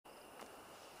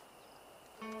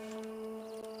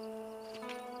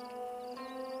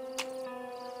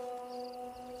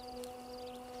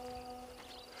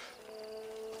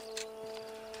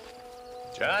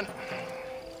John?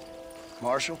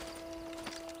 Marshal?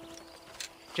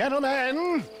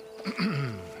 Gentlemen!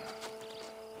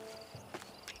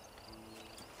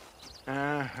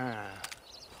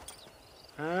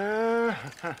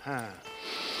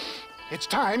 It's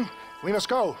time. We must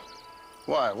go.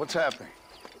 Why? What's happening?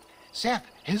 Seth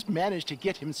has managed to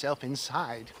get himself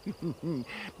inside.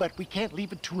 But we can't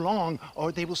leave it too long,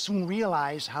 or they will soon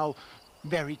realize how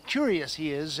very curious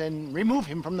he is and remove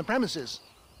him from the premises.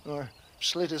 Or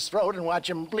slit his throat and watch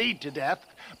him bleed to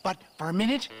death. But for a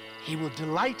minute, he will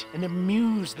delight and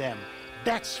amuse them.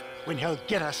 That's when he'll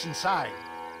get us inside.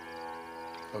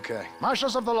 Okay.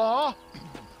 Marshals of the law,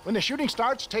 when the shooting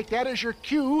starts, take that as your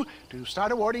cue to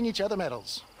start awarding each other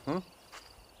medals. Huh?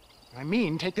 I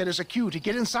mean, take that as a cue to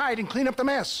get inside and clean up the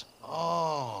mess.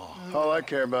 Oh. All I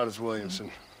care about is Williamson.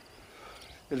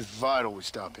 It is vital we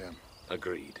stop him.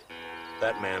 Agreed.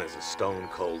 That man is a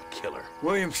stone-cold killer.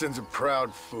 Williamson's a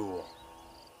proud fool.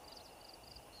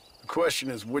 The question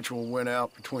is which will win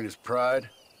out between his pride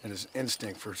and his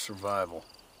instinct for survival.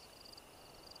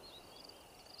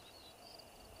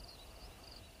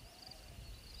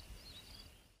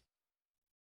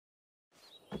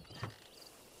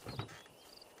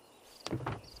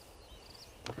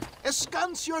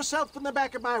 Ensconce yourself in the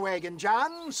back of my wagon,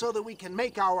 John, so that we can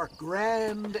make our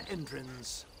grand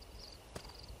entrance.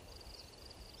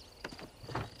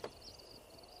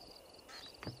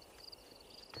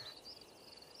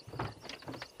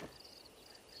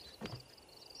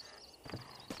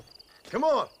 Come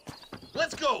on,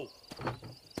 let's go!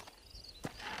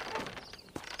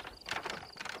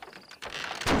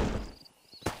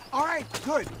 All right,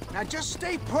 good. Now just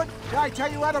stay put till I tell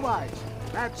you otherwise.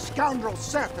 That scoundrel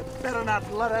Seth had better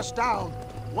not let us down.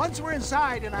 Once we're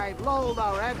inside and I've lulled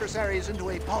our adversaries into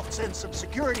a false sense of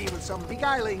security with some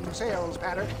beguiling sales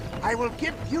patter, I will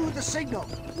give you the signal.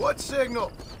 What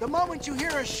signal? The moment you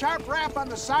hear a sharp rap on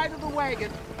the side of the wagon,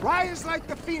 rise like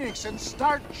the phoenix and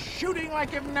start shooting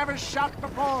like you've never shot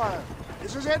before.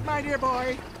 This is it, my dear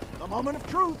boy. The moment of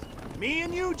truth. Me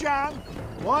and you, John.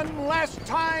 One last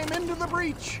time into the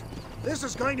breach. This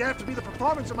is going to have to be the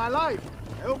performance of my life.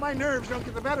 I hope my nerves don't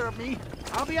get the better of me.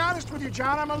 I'll be honest with you,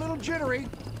 John, I'm a little jittery.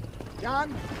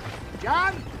 John?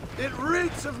 John? It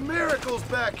reeks of miracles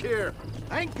back here.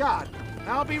 Thank God.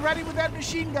 I'll be ready with that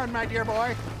machine gun, my dear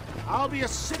boy. I'll be a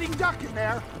sitting duck in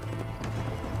there.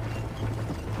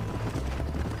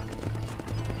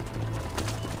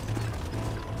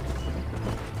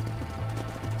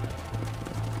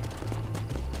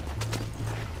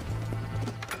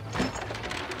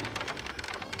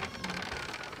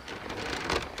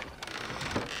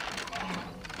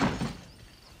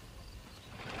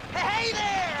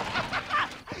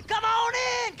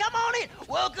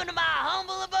 Welcome to my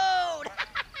humble abode.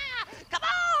 Come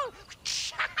on.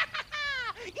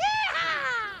 Yeah.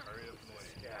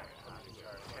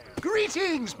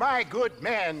 Greetings, my good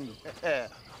men.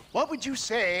 What would you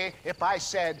say if I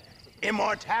said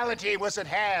immortality was at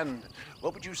hand?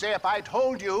 What would you say if I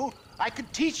told you I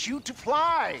could teach you to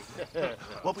fly?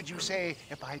 What would you say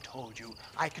if I told you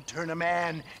I could turn a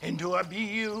man into a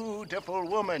beautiful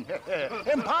woman?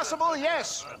 Impossible,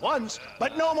 yes, once,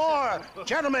 but no more.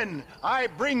 Gentlemen, I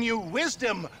bring you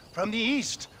wisdom from the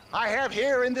East. I have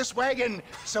here in this wagon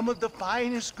some of the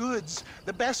finest goods,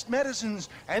 the best medicines,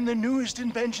 and the newest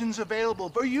inventions available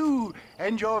for you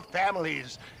and your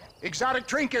families. Exotic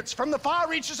trinkets from the far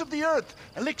reaches of the earth,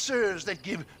 elixirs that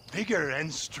give vigor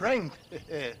and strength.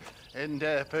 And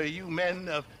for you men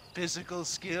of physical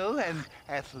skill and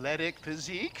athletic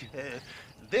physique,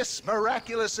 this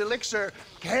miraculous elixir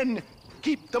can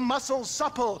keep the muscles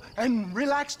supple and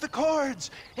relax the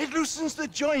cords. It loosens the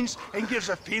joints and gives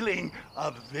a feeling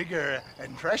of vigor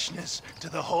and freshness to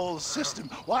the whole system.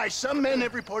 Why, some men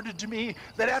have reported to me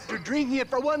that after drinking it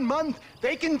for 1 month,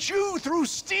 they can chew through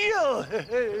steel.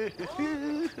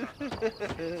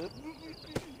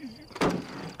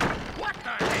 What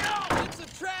the hell? It's a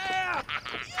trap!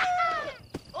 Yeah!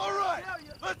 All right,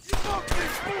 let's smoke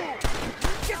this fool.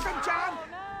 Get them, John!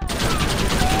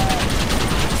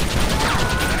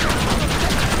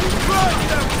 Run,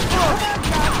 Come on,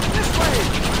 John, this way!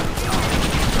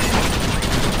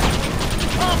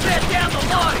 All set down the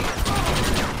line.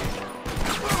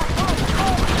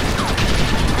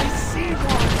 I see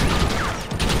one!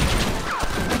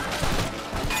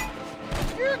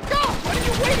 Here it goes! What are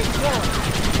you waiting for?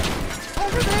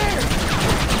 Over there!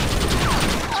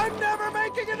 I'm never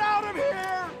making it out of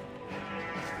here!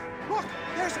 Look,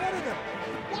 there's one of them!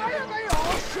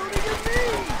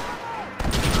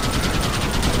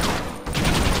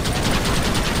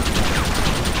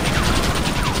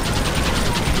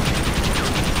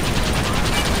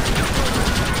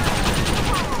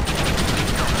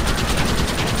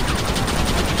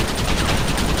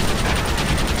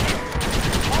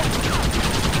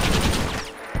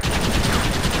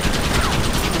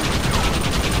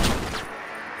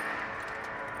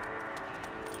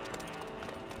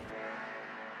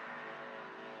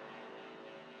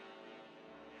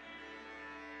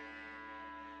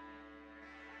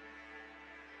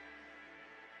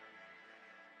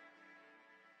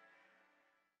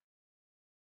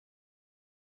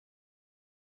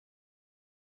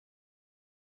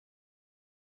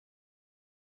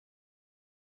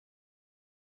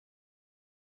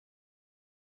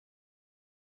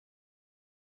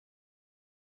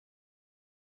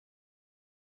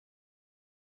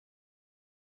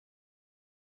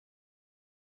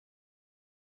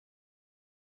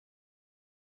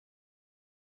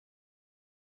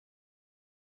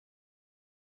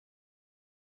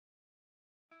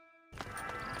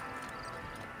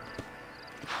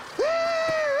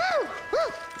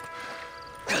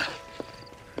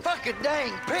 like a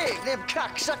dang pig. Them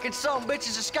cocksucking son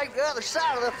bitches escaped the other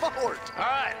side of the fort. All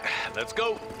right, let's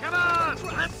go. Come on,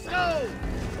 let's go!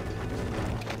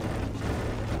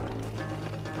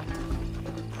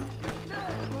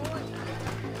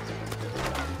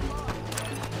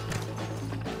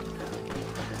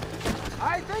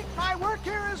 I think my work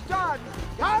here is done.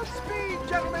 Godspeed,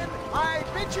 gentlemen. I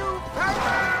bid you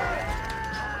farewell.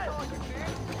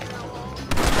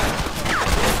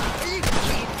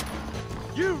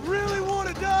 You really want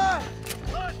to die?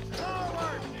 Push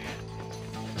forward.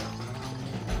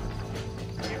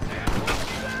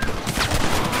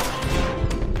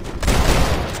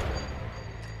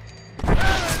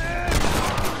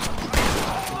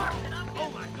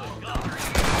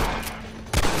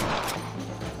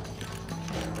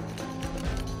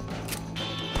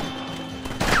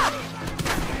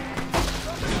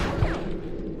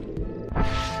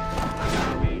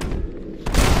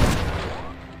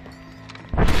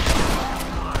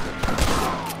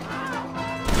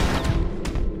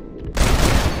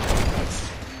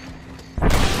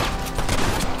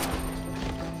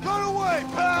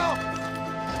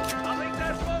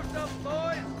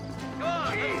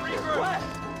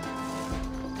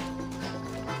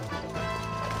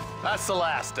 That's the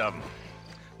last of them.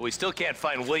 We still can't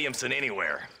find Williamson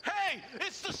anywhere. Hey,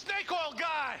 it's the snake oil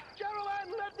guy!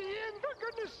 Gentlemen, let me in, for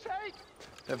goodness sake.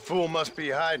 That fool must be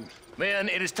hiding. Men,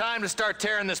 it is time to start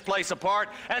tearing this place apart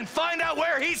and find out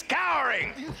where he's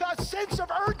cowering! A sense of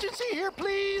urgency here,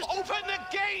 please. Open the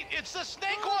gate! It's the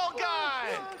snake oil guy!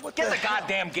 Get the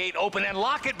goddamn gate open and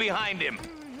lock it behind him!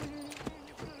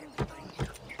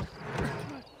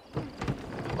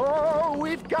 Oh,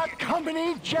 we've got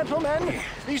company, gentlemen.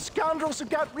 These scoundrels have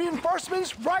got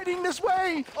reinforcements riding this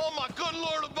way. Oh, my good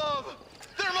Lord above!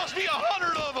 There must be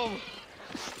 100 of them!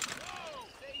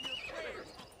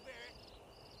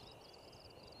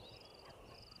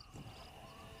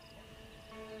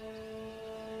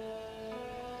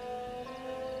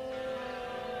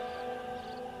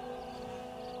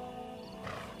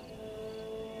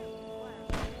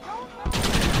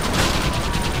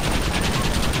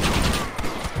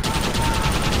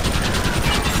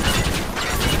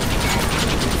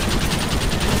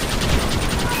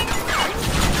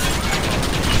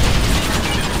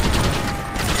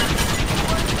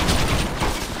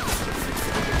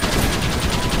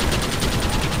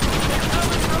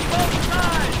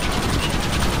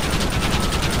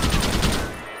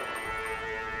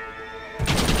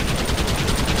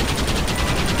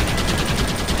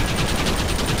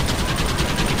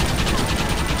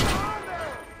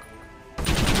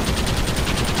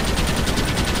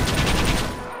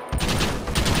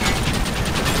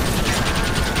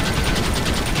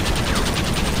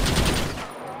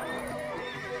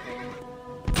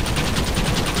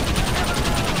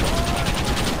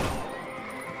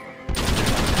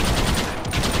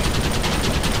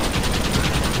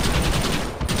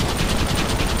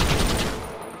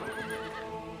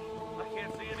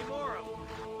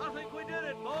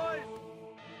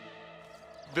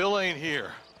 Bill ain't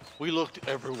here. We looked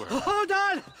everywhere. Hold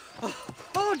on!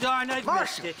 Oh, darn, I've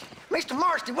missed Mercer, it. Mr.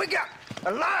 Marston, we got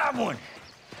a live one.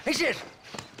 He says,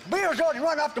 Bill's already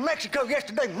run off to Mexico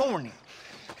yesterday morning.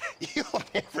 You'll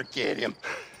never get him.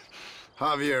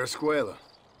 Javier Escuela.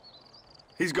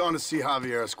 He's gone to see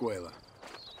Javier Escuela.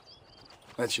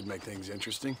 That should make things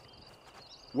interesting.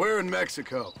 Where in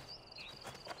Mexico?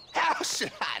 How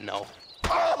should I know?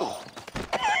 Oh!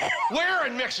 Where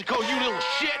in Mexico, you little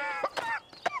shit?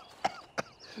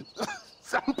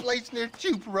 Someplace near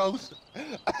Chuparosa,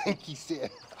 I think he said.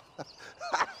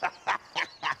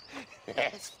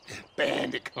 That's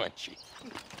bandit country.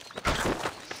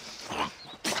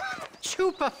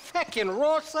 Chupa-feckin'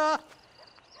 Rosa?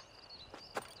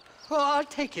 Well, I'll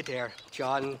take you there,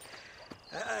 John.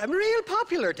 I'm real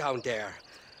popular down there.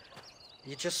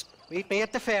 You just meet me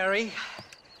at the ferry.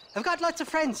 I've got lots of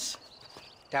friends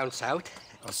down south.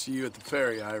 I'll see you at the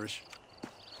ferry, Irish.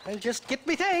 I'll just get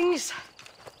me things.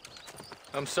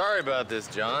 I'm sorry about this,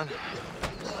 John.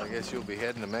 I guess you'll be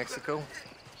heading to Mexico?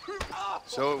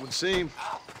 So it would seem.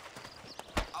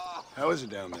 How is it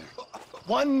down there?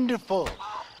 Wonderful.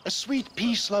 A sweet,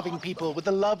 peace-loving people with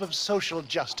the love of social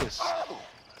justice.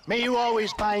 May you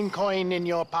always find coin in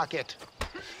your pocket.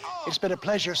 It's been a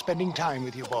pleasure spending time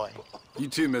with you, boy. You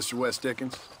too, Mr. West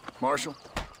Dickens. Marshal?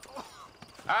 All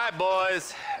right,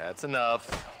 boys, that's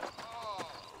enough.